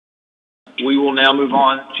We will now move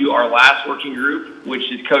on to our last working group,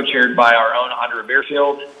 which is co-chaired by our own Andrea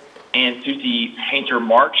Bearfield and Susie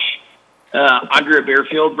Painter-March. Andrea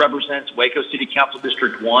Bearfield represents Waco City Council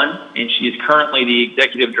District 1, and she is currently the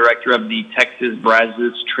Executive Director of the Texas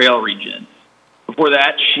Brazos Trail Region. Before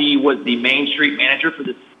that, she was the Main Street Manager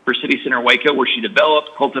for City Center Waco, where she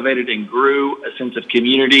developed, cultivated, and grew a sense of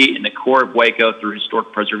community in the core of Waco through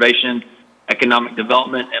historic preservation, economic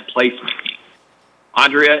development, and placemaking.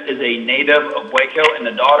 Andrea is a native of Waco and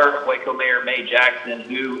the daughter of Waco Mayor May Jackson,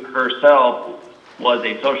 who herself was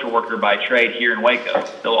a social worker by trade here in Waco.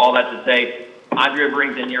 So all that to say, Andrea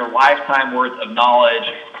brings a near lifetime worth of knowledge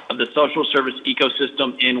of the social service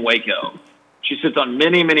ecosystem in Waco. She sits on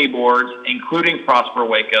many, many boards, including Prosper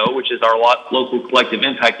Waco, which is our local collective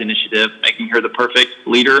impact initiative, making her the perfect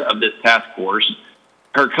leader of this task force.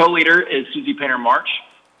 Her co-leader is Susie Painter-March,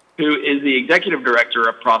 who is the executive director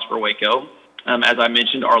of Prosper Waco, as I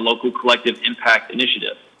mentioned, our local collective impact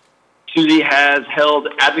initiative. Susie has held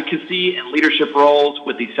advocacy and leadership roles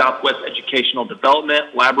with the Southwest Educational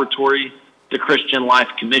Development Laboratory, the Christian Life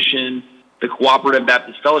Commission, the Cooperative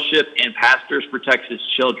Baptist Fellowship, and Pastors for Texas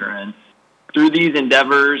Children. Through these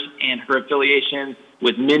endeavors and her affiliations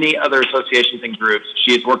with many other associations and groups,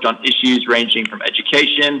 she has worked on issues ranging from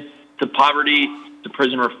education to poverty to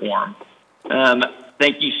prison reform.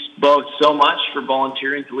 Thank you both so much for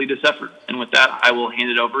volunteering to lead this effort. And with that, I will hand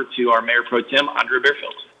it over to our Mayor Pro Tem, Andrea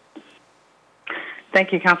Bearfield.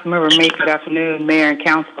 Thank you, Councilmember Meek. Good afternoon, Mayor and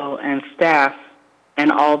Council and staff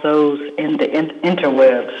and all those in the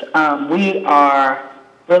interwebs. We are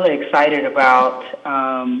really excited about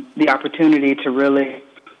the opportunity to really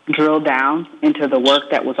drill down into the work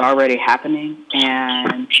that was already happening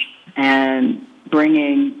and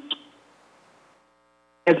bringing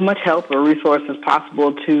as much help or resource as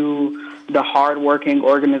possible to the hardworking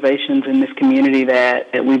organizations in this community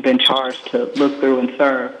that we've been charged to look through and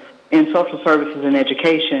serve. In social services and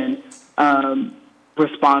education,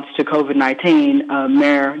 response to COVID-19,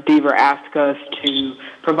 Mayor Deaver asked us to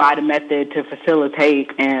provide a method to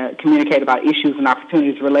facilitate and communicate about issues and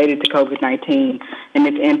opportunities related to COVID-19 and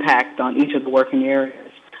its impact on each of the working areas.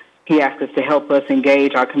 He asked us to help us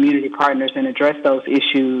engage our community partners and address those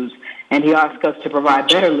issues, and he asked us to provide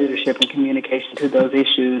better leadership and communication to those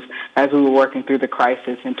issues as we were working through the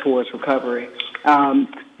crisis and towards recovery.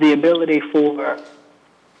 The ability for,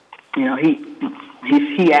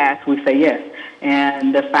 he asked, we say yes.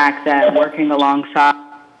 And the fact that working alongside...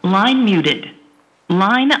 Line muted.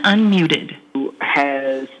 Line unmuted.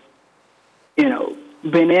 ...has,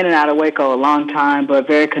 been in and out of Waco a long time, but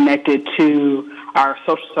very connected to our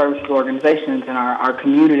social services organizations and our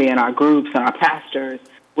community and our groups and our pastors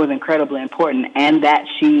was incredibly important. And that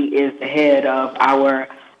she is the head of our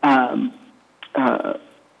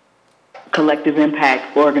collective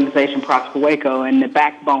impact organization, Prosper Waco, and the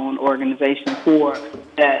backbone organization for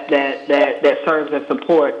that serves as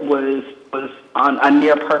support was on a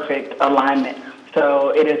near perfect alignment. So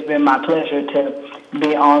it has been my pleasure to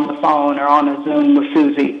be on the phone or on a Zoom with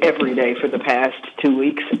Susie every day for the past 2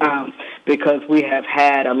 weeks because we have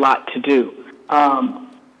had a lot to do.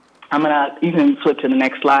 You can flip to the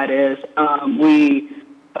next slide,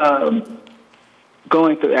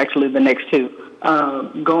 going through, actually the next two,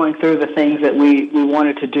 going through the things that we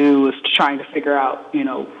wanted to do was trying to figure out,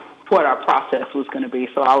 what our process was going to be.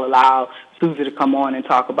 So I'll allow Susie to come on and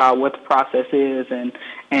talk about what the process is and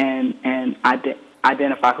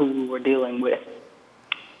identify who we were dealing with.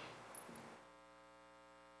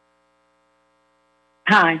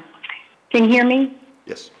 Hi. Can you hear me?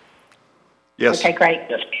 Yes. Yes. Okay, great.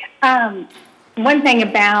 Yes. One thing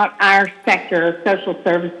about our sector, social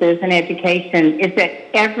services and education, is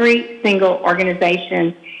that every single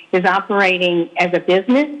organization is operating as a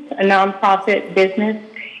business, a nonprofit business,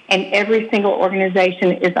 and every single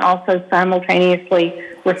organization is also simultaneously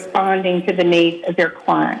responding to the needs of their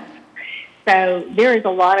clients. So there is a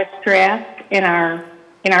lot of stress in our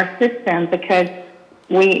system because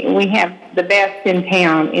we have the best in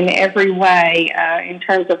town in every way in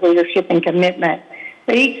terms of leadership and commitment.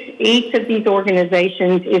 But each of these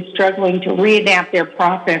organizations is struggling to readapt their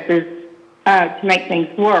processes to make things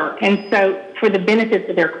work, and so for the benefits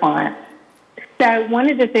of their clients. So one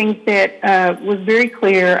of the things that was very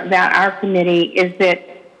clear about our committee is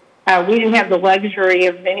that we didn't have the luxury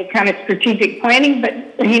of any kind of strategic planning, but,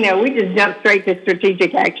 we just jumped straight to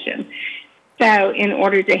strategic action. So in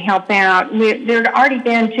order to help out, there had already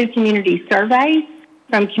been 2 community surveys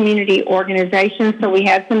from community organizations, so we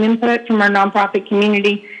had some input from our nonprofit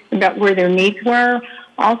community about where their needs were.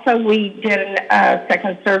 Also, we did a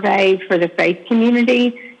second survey for the faith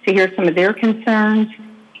community to hear some of their concerns.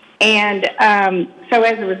 And So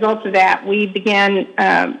as a result of that, we began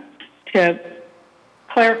to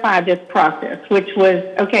clarify this process, which was,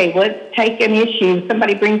 okay, let's take an issue.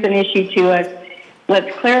 Somebody brings an issue to us.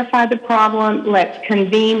 Let's clarify the problem. Let's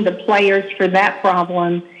convene the players for that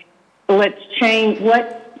problem. Let's change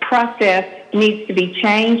what process needs to be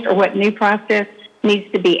changed or what new process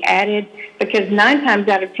needs to be added. Because 9 times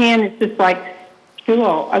out of 10, it's just like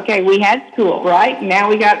school. Okay, we had school, right? Now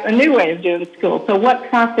we got a new way of doing school. So what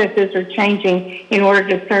processes are changing in order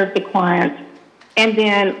to serve the clients? And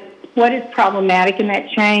then what is problematic in that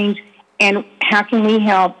change? And how can we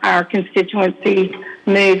help our constituencies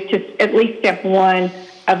move to at least step 1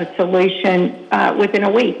 of a solution within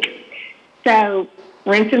a week? So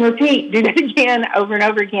rinse and repeat, do that again over and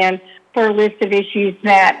over again for a list of issues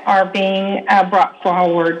that are being brought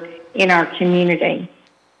forward in our community.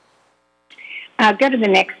 Go to the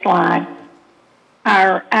next slide.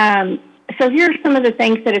 So here are some of the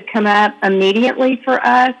things that have come up immediately for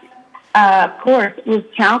us. Of course, was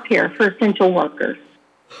child care for essential workers.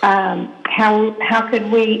 How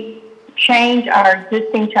could we change our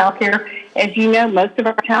existing child care? As you know, most of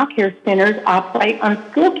our child care centers operate on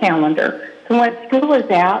a school calendar. So when school is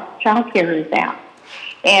out, child care is out.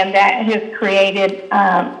 And that has created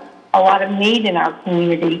a lot of need in our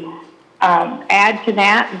community. Add to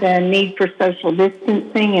that the need for social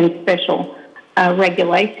distancing and special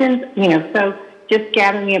regulations, so just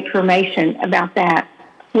gathering information about that.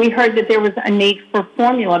 We heard that there was a need for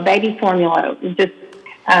formula, baby formula. Just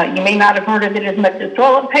you may not have heard of it as much as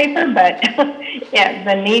toilet paper, but yeah,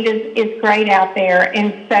 the need is great out there.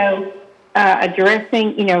 And so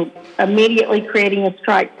addressing, immediately creating a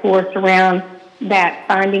strike force around that,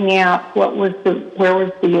 finding out where was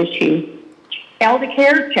the issue. Elder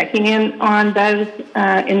care, checking in on those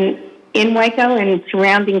in Waco and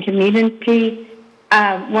surrounding community.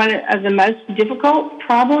 One of the most difficult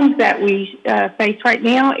problems that we face right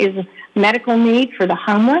now is medical need for the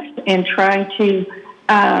homeless, and trying to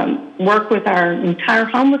work with our entire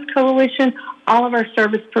homeless coalition, all of our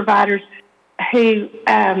service providers who,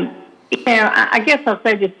 I guess I'll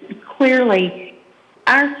say this clearly,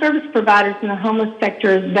 our service providers in the homeless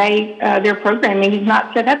sector, their programming is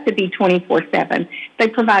not set up to be 24/7. They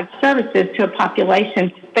provide services to a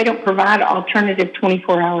population. They don't provide alternative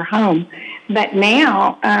 24-hour home. But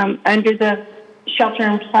now, under the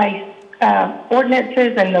shelter-in-place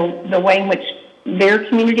ordinances and the way in which their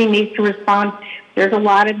community needs to respond, there's a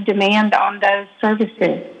lot of demand on those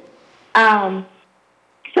services.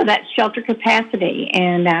 So that's shelter capacity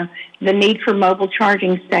and the need for mobile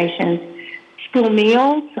charging stations. School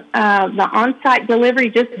meals, the on-site delivery,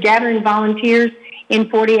 just gathering volunteers in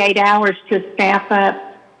 48 hours to staff up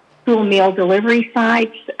school meal delivery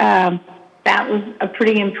sites. That was a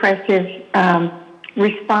pretty impressive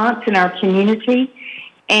response in our community.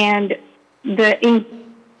 And the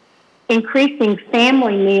increasing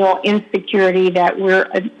family meal insecurity that we're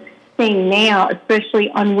seeing now, especially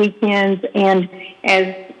on weekends and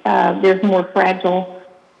as there's more fragile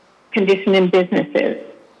condition in businesses.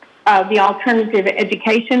 The alternative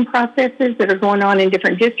education processes that are going on in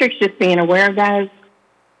different districts, just being aware of those.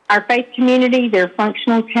 Our faith community, their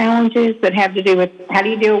functional challenges that have to do with how do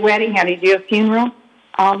you do a wedding, how do you do a funeral,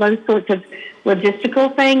 all those sorts of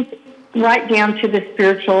logistical things, right down to the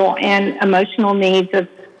spiritual and emotional needs of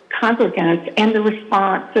congregants and the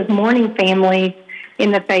response of mourning families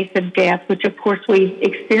in the face of death, which of course we've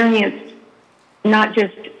experienced not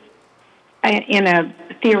just in a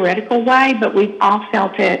theoretical way, but we've all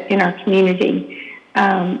felt it in our community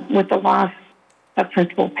with the loss of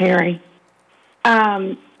Principal Perry.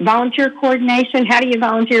 Volunteer coordination, how do you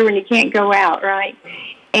volunteer when you can't go out, right?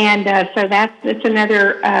 And so that's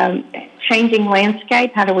another changing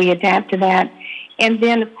landscape. How do we adapt to that? And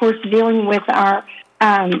then, of course, dealing with our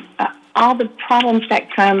all the problems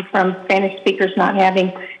that come from Spanish speakers not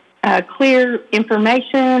having clear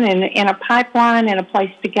information and a pipeline and a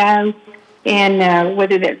place to go, and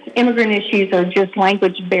whether that's immigrant issues or just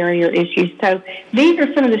language barrier issues. So these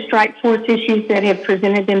are some of the strike force issues that have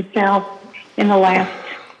presented themselves in the last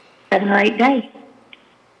 7 or 8 days.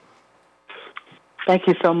 Thank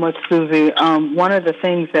you so much, Susie. One of the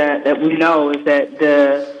things that we know is that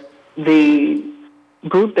the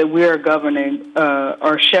group that we are governing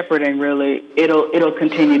or shepherding, really, it'll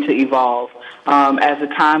continue to evolve. As the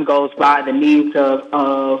time goes by, the needs of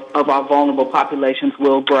our vulnerable populations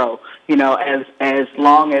will grow. As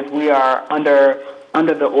long as we are under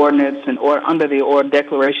the ordinance or under the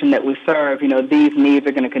declaration that we serve, these needs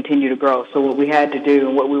are going to continue to grow. So what we had to do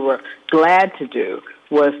and what we were glad to do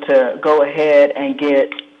was to go ahead and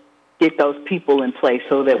get those people in place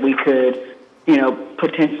so that we could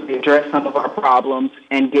potentially address some of our problems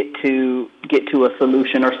and get to a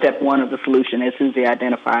solution, or step one of the solution, as Susie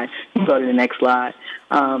identified. You can go to the next slide.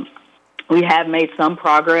 We have made some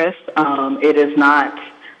progress. It is not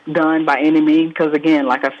done by any means, because again,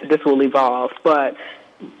 like I said, this will evolve. But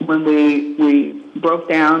when we broke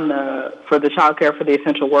down for the child care for the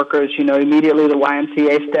essential workers, immediately the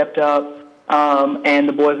YMCA stepped up, and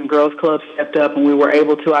the Boys and Girls Club stepped up, and we were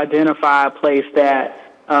able to identify a place that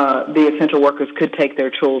the essential workers could take their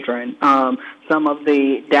children. Some of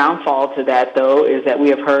the downfall to that, though, is that we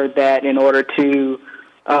have heard that in order to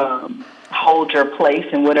hold your place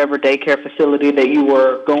in whatever daycare facility that you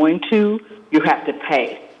were going to, you have to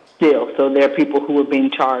pay still. So there are people who are being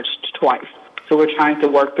charged twice. So we're trying to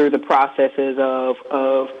work through the processes of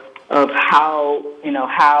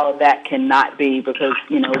how that cannot be, because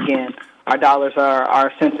again, our dollars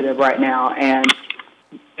are sensitive right now,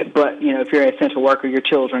 but if you're an essential worker, your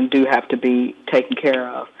children do have to be taken care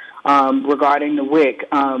of. Regarding the WIC,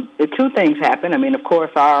 two things happen. I mean, of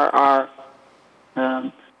course, our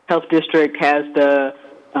health district has the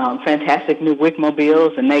fantastic new WIC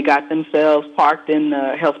mobiles, and they got themselves parked in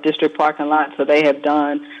the health district parking lot. So they have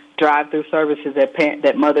done drive-through services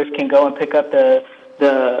that mothers can go and pick up the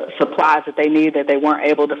supplies that they need that they weren't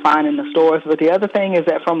able to find in the stores. But the other thing is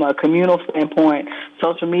that from a communal standpoint,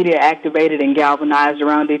 social media activated and galvanized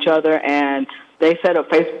around each other, and they set up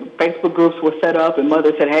Facebook groups were set up, and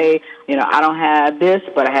mothers said, hey, I don't have this,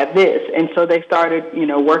 but I have this. And so they started,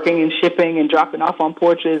 working and shipping and dropping off on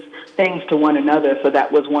porches things to one another. So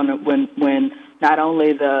that was when not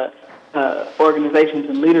only the organizations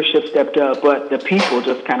and leadership stepped up, but the people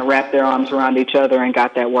just kind of wrapped their arms around each other and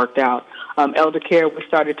got that worked out. Elder care, we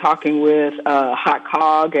started talking with Hot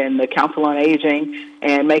Cog and the Council on Aging,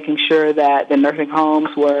 and making sure that the nursing homes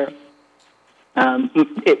were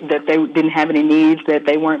that they didn't have any needs that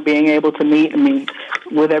they weren't being able to meet. I mean,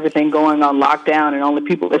 with everything going on lockdown and only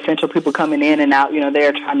essential people coming in and out,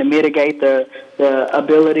 they're trying to mitigate the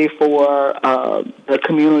ability for the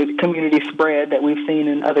community spread that we've seen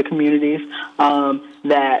in other communities.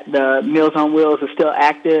 That the Meals on Wheels is still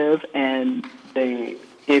active, and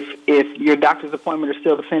if your doctor's appointment is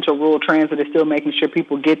still essential, rural transit is still making sure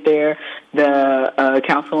people get there. The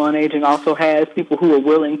Council on Aging also has people who are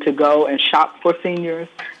willing to go and shop for seniors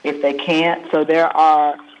if they can't. So there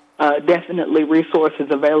are definitely resources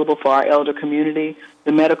available for our elder community.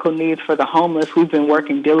 The medical needs for the homeless, we've been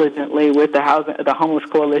working diligently with the Homeless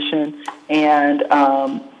Coalition, and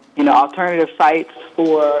alternative sites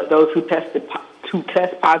for those who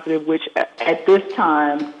test positive, which at this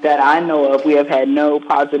time that I know of, we have had no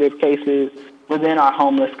positive cases within our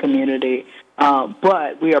homeless community.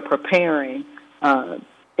 But we are preparing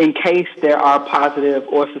in case there are positive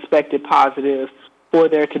or suspected positives for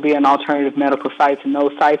there to be an alternative medical sites, and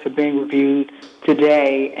those sites are being reviewed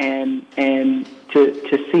today and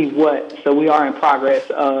to see what. So we are in progress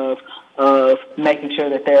of making sure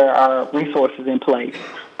that there are resources in place.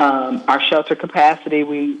 Our shelter capacity,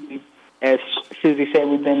 we as Susie said,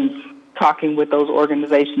 we've been talking with those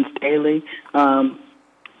organizations daily.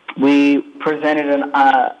 We're presented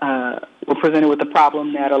with the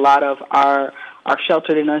problem that a lot of our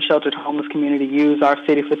sheltered and unsheltered homeless community use our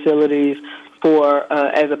city facilities for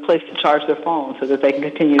as a place to charge their phones so that they can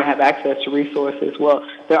continue to have access to resources. Well,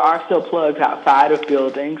 there are still plugs outside of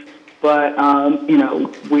buildings, but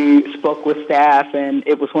we spoke with staff, and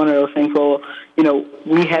it was one of those things. Well,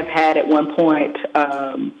 we have had at one point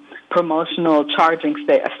promotional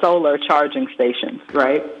solar charging stations,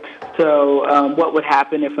 right? So what would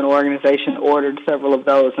happen if an organization ordered several of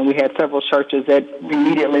those, and we had several churches that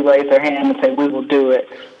immediately raised their hand and said, we will do it.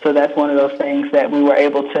 So that's one of those things that we were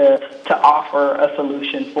able to offer a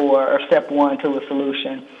solution for, or step one to a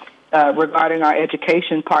solution. Regarding our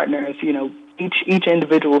education partners, each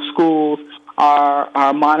individual schools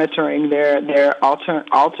are monitoring their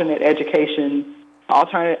alternative education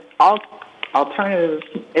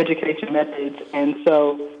methods, and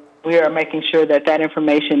so we are making sure that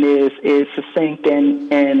information is succinct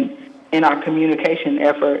and in our communication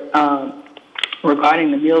effort. Regarding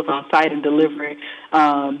the meals on site and delivery,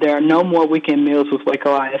 there are no more weekend meals with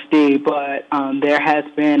Waco ISD, but there has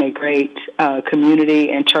been a great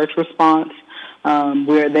community and church response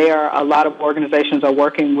where a lot of organizations are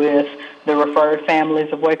working with the referred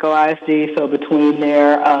families of Waco ISD. So between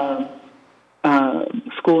their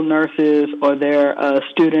school nurses or their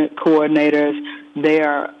student coordinators, they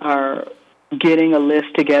are getting a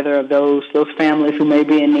list together of those families who may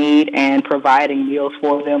be in need and providing meals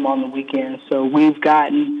for them on the weekends. So we've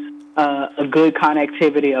gotten a good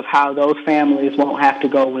connectivity of how those families won't have to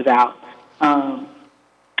go without. And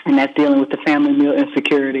that's dealing with the family meal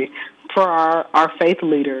insecurity. for our faith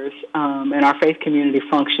leaders and our faith community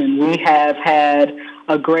function, we have had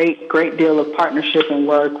a great deal of partnership and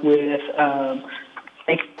work with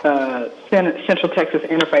Central Texas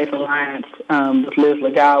Interfaith Alliance with Liz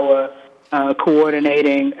Legawa,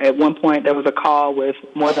 coordinating. At one point, there was a call with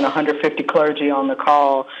more than 150 clergy on the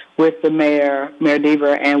call with the Mayor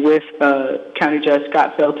Deaver, and with County Judge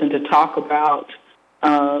Scott Felton to talk about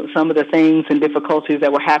some of the things and difficulties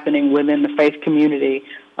that were happening within the faith community,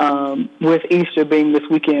 with Easter being this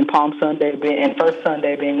weekend, Palm Sunday and First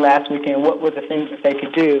Sunday being last weekend. What were the things that they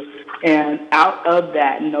could do? And out of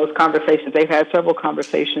that, in those conversations, they've had several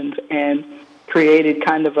conversations and created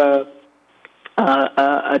kind of a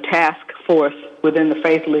task force within the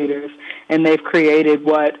faith leaders, and they've created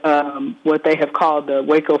what they have called the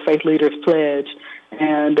Waco Faith Leaders Pledge.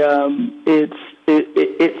 And it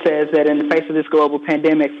says that in the face of this global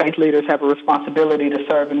pandemic, faith leaders have a responsibility to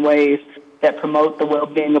serve in ways that promote the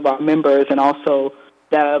well-being of our members and also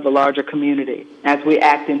that of the larger community, as we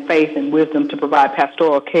act in faith and wisdom to provide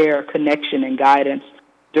pastoral care, connection, and guidance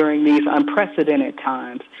during these unprecedented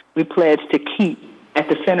times. We pledge to keep at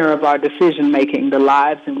the center of our decision-making the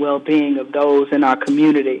lives and well-being of those in our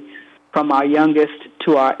community, from our youngest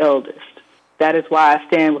to our eldest. That is why I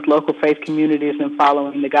stand with local faith communities in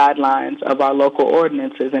following the guidelines of our local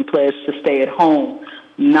ordinances and pledge to stay at home,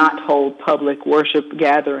 not hold public worship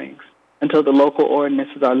gatherings until the local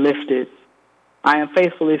ordinances are lifted. I am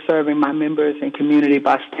faithfully serving my members and community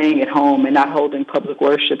by staying at home and not holding public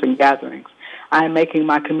worship and gatherings. I am making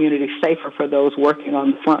my community safer for those working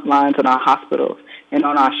on the front lines in our hospitals and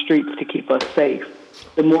on our streets to keep us safe.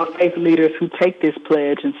 The more faith leaders who take this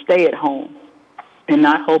pledge and stay at home and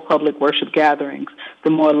not hold public worship gatherings,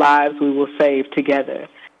 the more lives we will save together.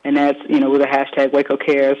 And that's, with the hashtag Waco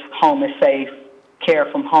Cares, home is safe, care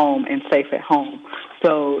from home, and safe at home.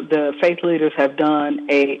 So the faith leaders have done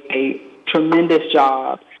a tremendous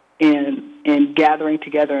job in gathering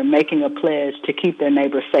together and making a pledge to keep their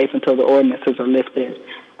neighbors safe until the ordinances are lifted.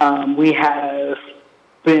 We have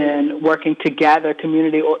been working to gather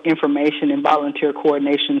community information and volunteer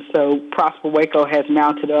coordination. So Prosper Waco has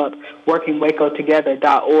mounted up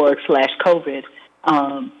workingwacotogether.org/COVID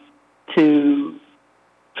to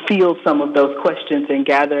field some of those questions and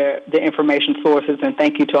gather the information sources. And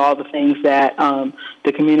thank you to all the things that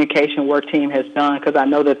the communication work team has done, because I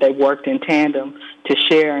know that they've worked in tandem to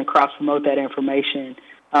share and cross-promote that information.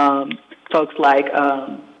 Folks like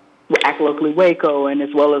Act Locally Waco, and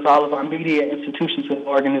as well as all of our media institutions and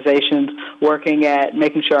organizations working at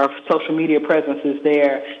making sure our social media presence is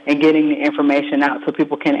there and getting the information out so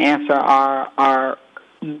people can answer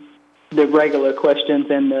the regular questions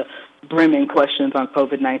and the brimming questions on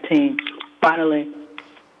COVID-19. Finally,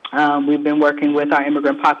 we've been working with our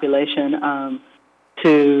immigrant population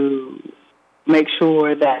to make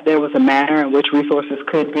sure that there was a manner in which resources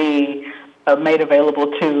could be made available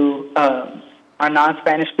to our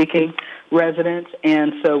non-Spanish speaking residents.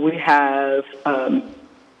 And so we have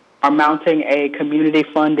are mounting a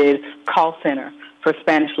community-funded call center for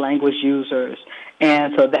Spanish language users.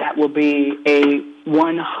 And so that will be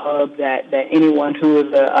one hub that anyone who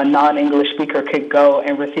is a non-English speaker could go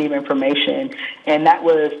and receive information. And that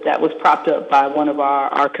was propped up by one of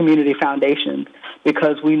our community foundations,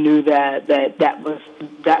 because we knew that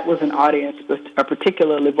was an audience, a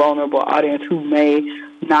particularly vulnerable audience, who may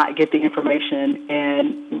not get the information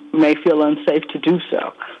and may feel unsafe to do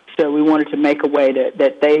so. So we wanted to make a way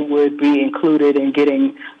that they would be included in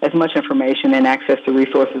getting as much information and access to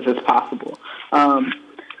resources as possible.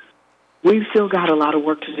 We've still got a lot of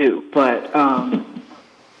work to do, but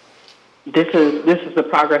this is the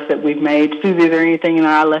progress that we've made. Susie, is there anything that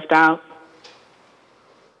I left out?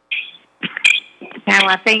 No,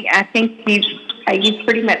 I think you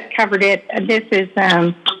pretty much covered it. This is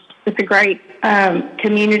it's a great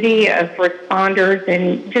community of responders,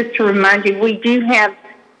 and just to remind you, we do have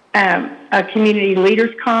a community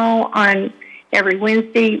leaders call on every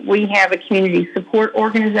Wednesday. We have a community support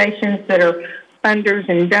organizations that are funders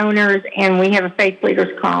and donors, and we have a faith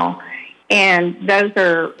leaders call. And those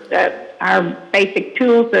are our basic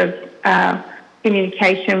tools of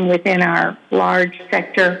communication within our large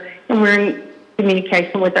sector, and we're in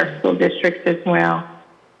communication with our school districts as well.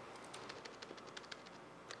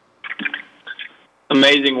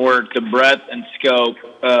 Amazing work. The breadth and scope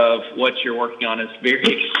of what you're working on is very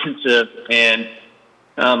extensive, and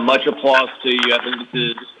much applause to you. I think this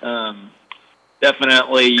is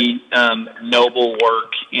definitely noble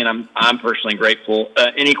work, and I'm personally grateful.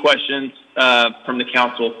 Any questions from the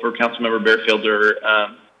council for Councilmember Barefield or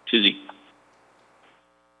Susie?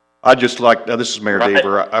 I'd just like, this is Mayor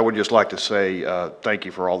Deaver, I would just like to say thank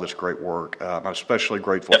you for all this great work. I'm especially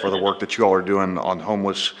grateful for the work that you all are doing on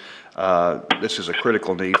homeless. This is a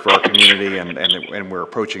critical need for our community, and we're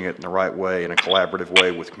approaching it in the right way, in a collaborative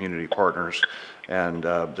way with community partners. And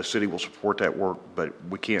the city will support that work, but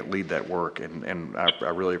we can't lead that work, and I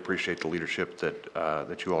really appreciate the leadership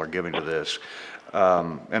that you all are giving to this.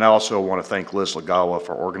 And I also want to thank Liz Lagawa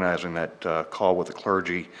for organizing that call with the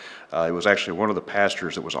clergy. It was actually one of the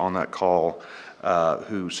pastors that was on that call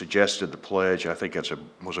who suggested the pledge. I think it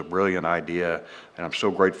was a brilliant idea, and I'm so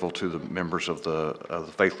grateful to the members of the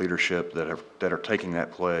faith leadership that are taking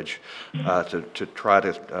that pledge to try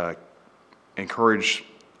to encourage,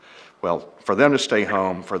 well, for them to stay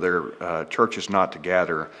home, for their churches not to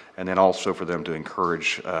gather, and then also for them to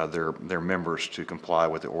encourage their members to comply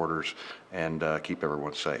with the orders and keep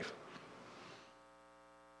everyone safe.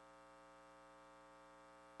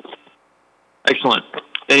 Excellent.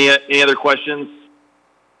 Any other questions?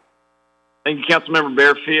 Thank you, Councilmember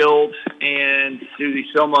Barefield and Susie,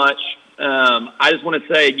 so much. I just want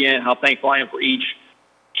to say again how thankful I am for each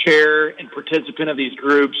chair and participant of these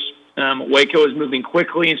groups. Waco is moving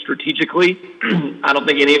quickly and strategically. I don't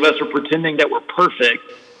think any of us are pretending that we're perfect,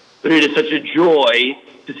 but it is such a joy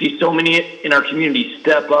to see so many in our community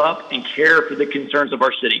step up and care for the concerns of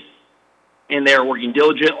our city. And they are working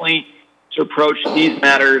diligently to approach these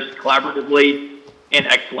matters collaboratively and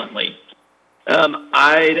excellently.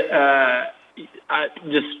 I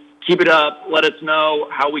just keep it up. Let us know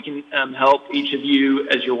how we can help each of you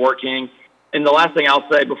as you're working. And the last thing I'll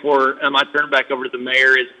say before I turn it back over to the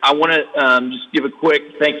mayor is I want to just give a quick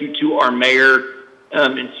thank you to our mayor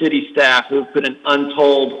and city staff who have put in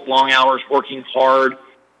untold long hours working hard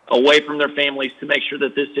away from their families to make sure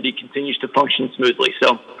that this city continues to function smoothly.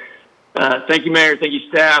 So thank you, Mayor. Thank you,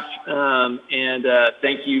 staff. And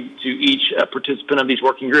thank you to each participant of these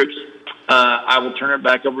working groups. I will turn it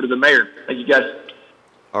back over to the mayor. Thank you, guys.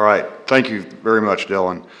 All right. Thank you very much,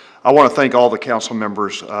 Dylan. I want to thank all the council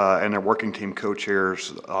members and their working team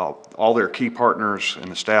co-chairs, all their key partners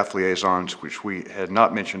and the staff liaisons, which we had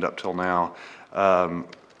not mentioned up till now.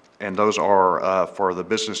 And those are for the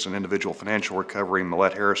business and individual financial recovery,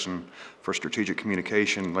 Millette Harrison; for strategic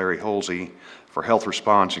communication, Larry Holsey; for health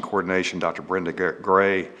response and coordination, Dr. Brenda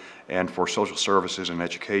Gray; and for social services and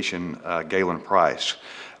education, Galen Price.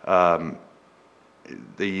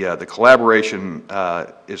 The collaboration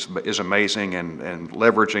is amazing, and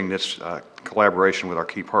leveraging this collaboration with our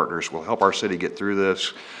key partners will help our city get through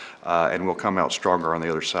this, and we'll come out stronger on the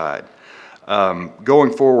other side.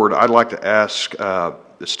 Going forward, I'd like to ask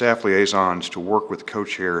the staff liaisons to work with the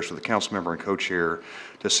co-chairs, with the council member and co-chair,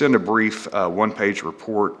 to send a brief one-page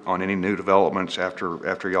report on any new developments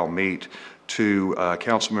after y'all meet to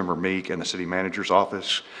Councilmember Meek and the city manager's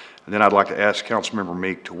office. And then I'd like to ask Councilmember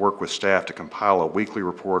Meek to work with staff to compile a weekly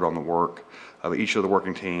report on the work of each of the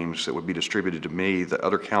working teams that would be distributed to me, the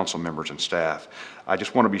other council members and staff. I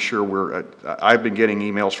just want to be sure I've been getting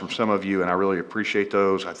emails from some of you, and I really appreciate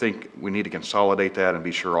those. I think we need to consolidate that and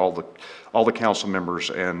be sure all the council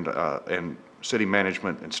members and city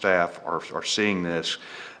management and staff are seeing this,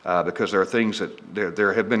 because there are things that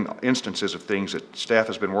there have been instances of things that staff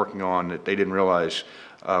has been working on that they didn't realize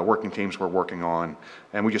working teams were working on,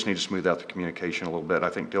 and we just need to smooth out the communication a little bit. I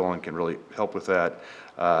think Dylan can really help with that,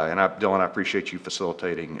 and Dylan, I appreciate you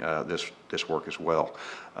facilitating this work as well.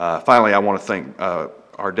 Finally, I want to thank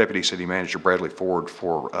our Deputy City Manager, Bradley Ford,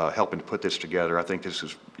 for helping to put this together. I think this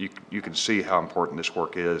is, you can see how important this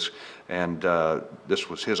work is, and this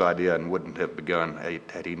was his idea and wouldn't have begun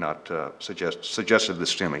had he not suggested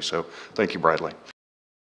this to me. So thank you, Bradley.